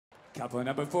Couple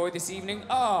number 4 this evening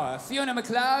are Fiona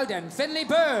Macleod and Finlay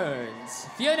Burns.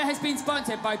 Fiona has been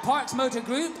sponsored by Parks Motor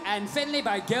Group and Finlay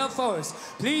by Gale Force.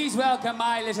 Please welcome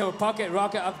my little pocket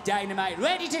rocket of dynamite,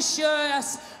 ready to show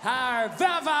us her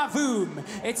va-va-voom.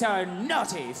 It's our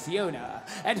naughty Fiona.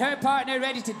 And her partner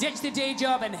ready to ditch the day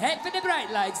job and head for the bright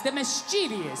lights, the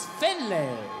mischievous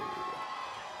Finlay.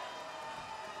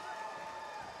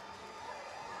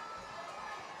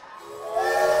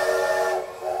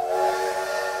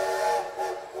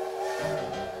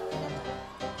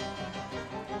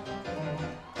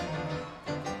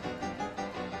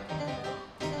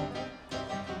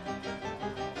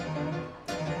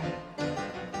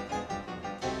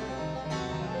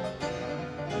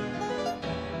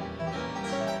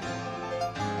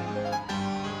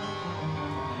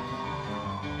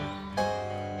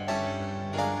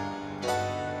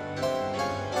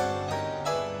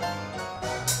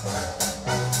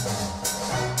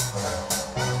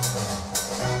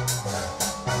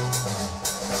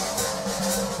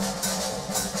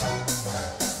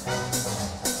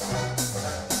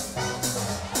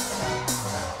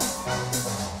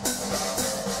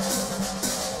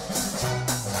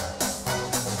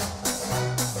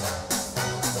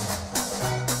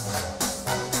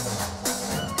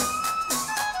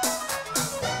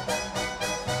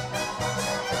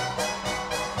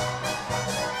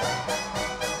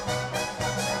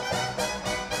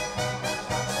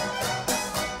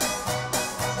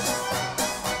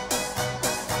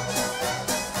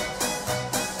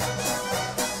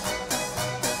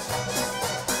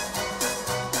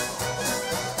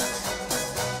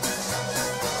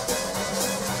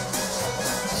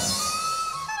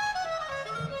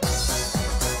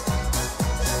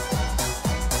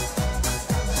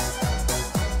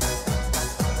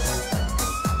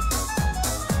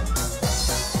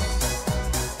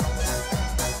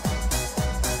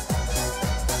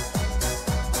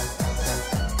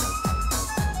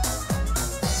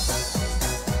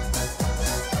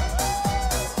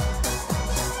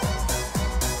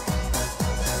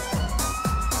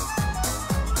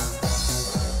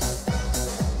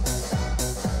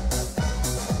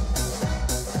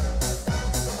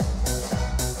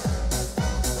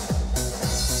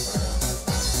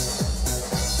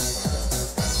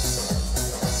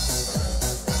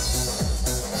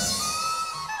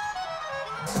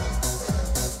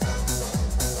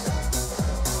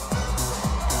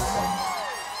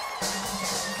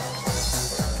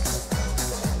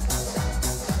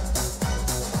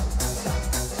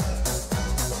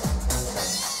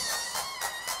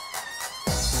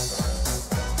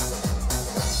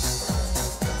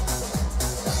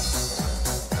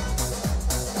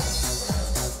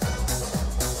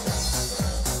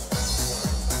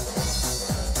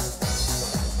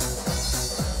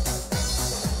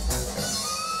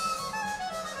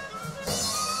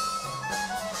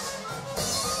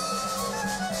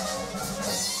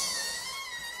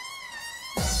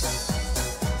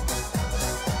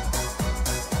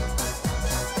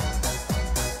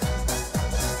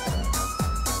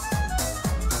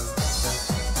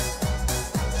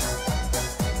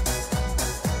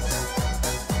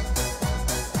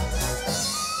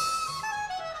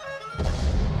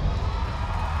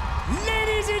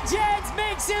 Gents,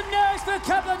 make some noise for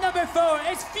couple number 4.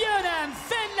 It's Fiona and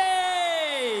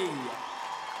Finlay!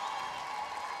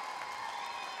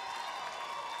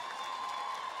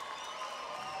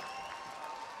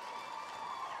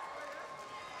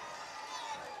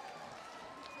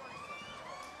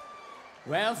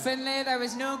 Well, Finlay, there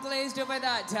was no glazed over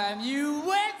that time. You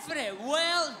went for it.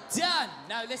 Well done.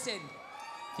 Now, listen.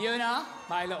 Fiona,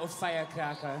 my little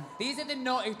firecracker. These are the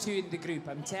naughty 2 in the group,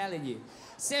 I'm telling you.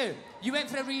 So, you went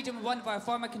for a reading with one of our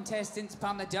former contestants,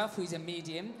 Pamela Duff, who's a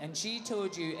medium, and she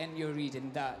told you in your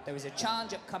reading that there was a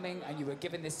challenge upcoming and you were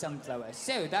given this sunflower.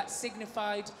 So, that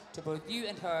signified to both you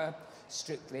and her,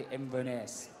 Strictly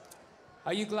Inverness.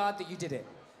 Are you glad that you did it?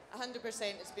 100%.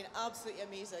 It's been absolutely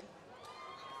amazing.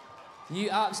 You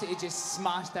absolutely just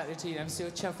smashed that routine. I'm so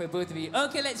chuffed for both of you.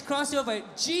 Okay, let's cross over.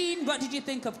 Jean, what did you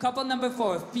think of couple number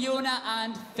 4, Fiona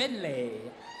and Finlay?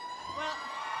 Well,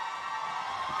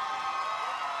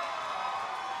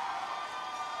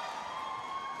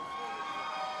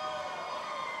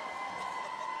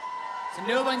 so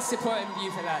no one's supporting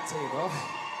you for that table.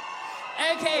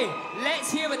 Okay, let's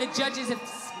hear what the judges have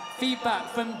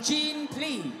feedback from Jean,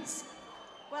 please.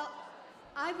 well,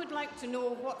 I would like to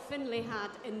know what Finlay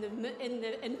had in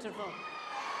the interval.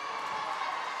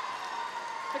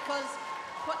 Because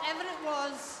whatever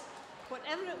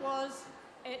it was,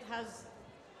 it has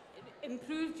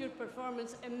improved your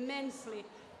performance immensely.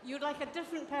 You're like a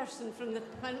different person from the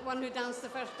one who danced the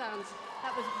first dance.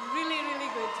 That was really, really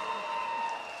good.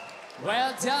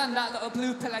 Well done. That little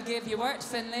blue pill I gave you worked,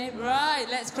 Finlay. Right,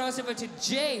 let's cross over to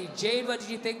Jade. Jade, what did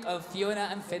you think of Fiona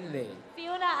and Finlay?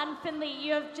 Fiona and Finlay,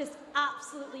 you have just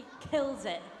absolutely killed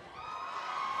it.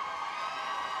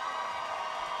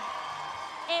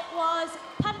 It was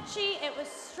punchy, it was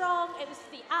strong, it was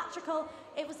theatrical.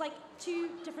 It was like two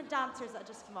different dancers that had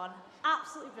just come on.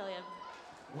 Absolutely brilliant.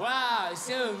 Wow,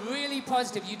 so really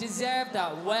positive. You deserved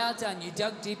that. Well done. You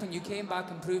dug deep and you came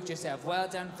back and proved yourself. Well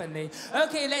done, Finlay.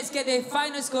 Okay, let's get the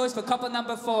final scores for couple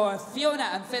number 4. Fiona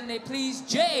and Finlay, please.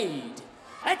 Jade.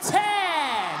 A 10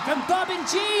 from Bob and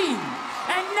Jean.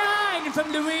 A 9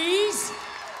 from Louise.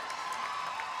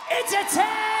 It's a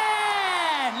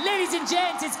 10! Ladies and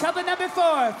gents, it's couple number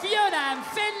 4. Fiona and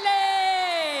Finlay.